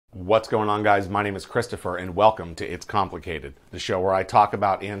What's going on, guys? My name is Christopher and welcome to It's Complicated, the show where I talk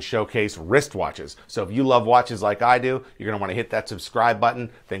about and showcase wristwatches. So if you love watches like I do, you're going to want to hit that subscribe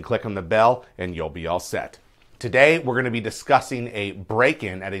button, then click on the bell and you'll be all set. Today we're going to be discussing a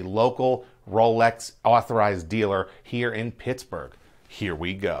break-in at a local Rolex authorized dealer here in Pittsburgh. Here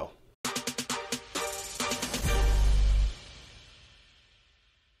we go.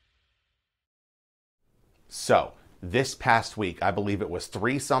 So, this past week, I believe it was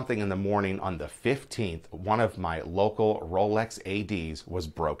 3-something in the morning on the 15th, one of my local Rolex ADs was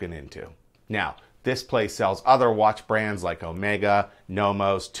broken into. Now, this place sells other watch brands like Omega,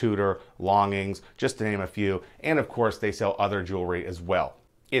 Nomos, Tudor, Longings, just to name a few, and of course they sell other jewelry as well.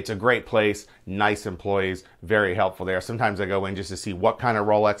 It's a great place, nice employees, very helpful there. Sometimes I go in just to see what kind of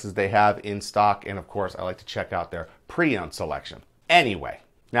Rolexes they have in stock, and of course I like to check out their pre-owned selection. Anyway.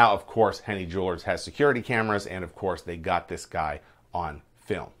 Now, of course, Henne Jewelers has security cameras, and of course, they got this guy on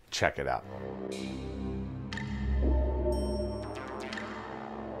film. Check it out.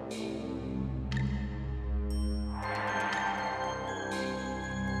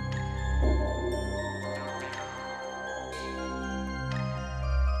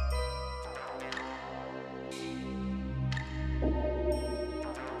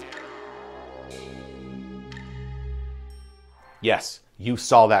 Yes. You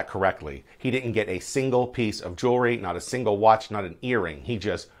saw that correctly. He didn't get a single piece of jewelry, not a single watch, not an earring. He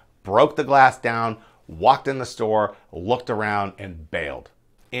just broke the glass down, walked in the store, looked around, and bailed.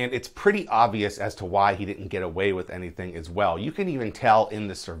 And it's pretty obvious as to why he didn't get away with anything as well. You can even tell in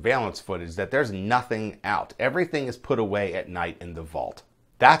the surveillance footage that there's nothing out. Everything is put away at night in the vault.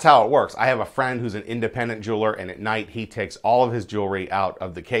 That's how it works. I have a friend who's an independent jeweler, and at night he takes all of his jewelry out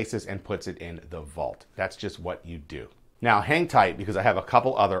of the cases and puts it in the vault. That's just what you do. Now hang tight because I have a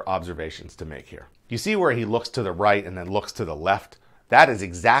couple other observations to make here. You see where he looks to the right and then looks to the left? That is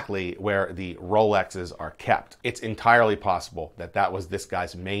exactly where the Rolexes are kept. It's entirely possible that that was this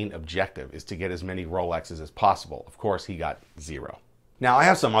guy's main objective, is to get as many Rolexes as possible. Of course, he got 0. Now I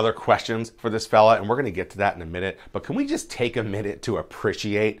have some other questions for this fella, and we're going to get to that in a minute, but can we just take a minute to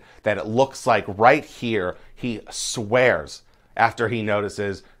appreciate that it looks like right here he swears after he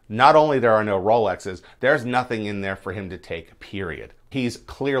notices not only there are no Rolexes, there's nothing in there for him to take, period. He's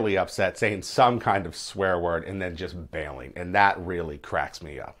clearly upset, saying some kind of swear word and then just bailing, and that really cracks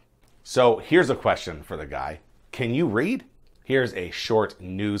me up. So here's a question for the guy. Can you read? Here's a short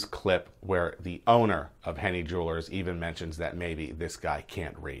news clip where the owner of Henne Jewelers even mentions that maybe this guy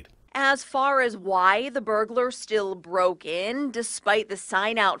can't read. As far as why the burglar still broke in, despite the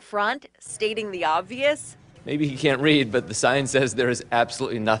sign out front stating the obvious, maybe he can't read, but the sign says there is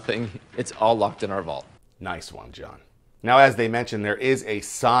absolutely nothing. It's all locked in our vault. Nice one, John. Now, as they mentioned, there is a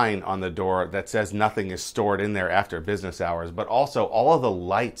sign on the door that says nothing is stored in there after business hours, but also all of the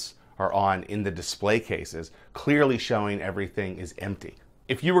lights are on in the display cases, clearly showing everything is empty.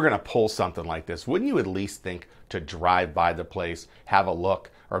 If you were going to pull something like this, wouldn't you at least think to drive by the place, have a look,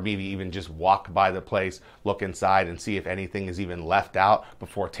 or maybe even just walk by the place, look inside and see if anything is even left out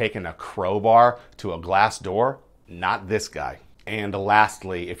before taking a crowbar to a glass door? Not this guy. And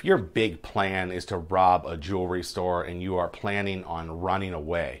lastly, if your big plan is to rob a jewelry store and you are planning on running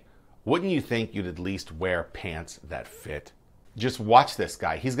away, wouldn't you think you'd at least wear pants that fit? Just watch this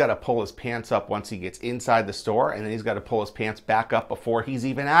guy. He's got to pull his pants up once he gets inside the store, and then he's got to pull his pants back up before he's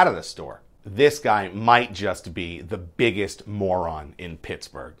even out of the store. This guy might just be the biggest moron in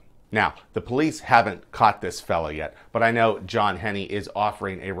Pittsburgh. Now, the police haven't caught this fella yet, but I know John Henne is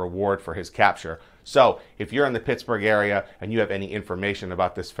offering a reward for his capture. So, if you're in the Pittsburgh area and you have any information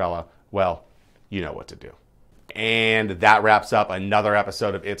about this fella, well, you know what to do. And that wraps up another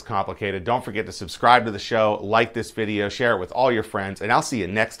episode of It's Complicated. Don't forget to subscribe to the show, like this video, share it with all your friends, and I'll see you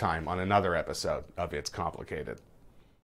next time on another episode of It's Complicated.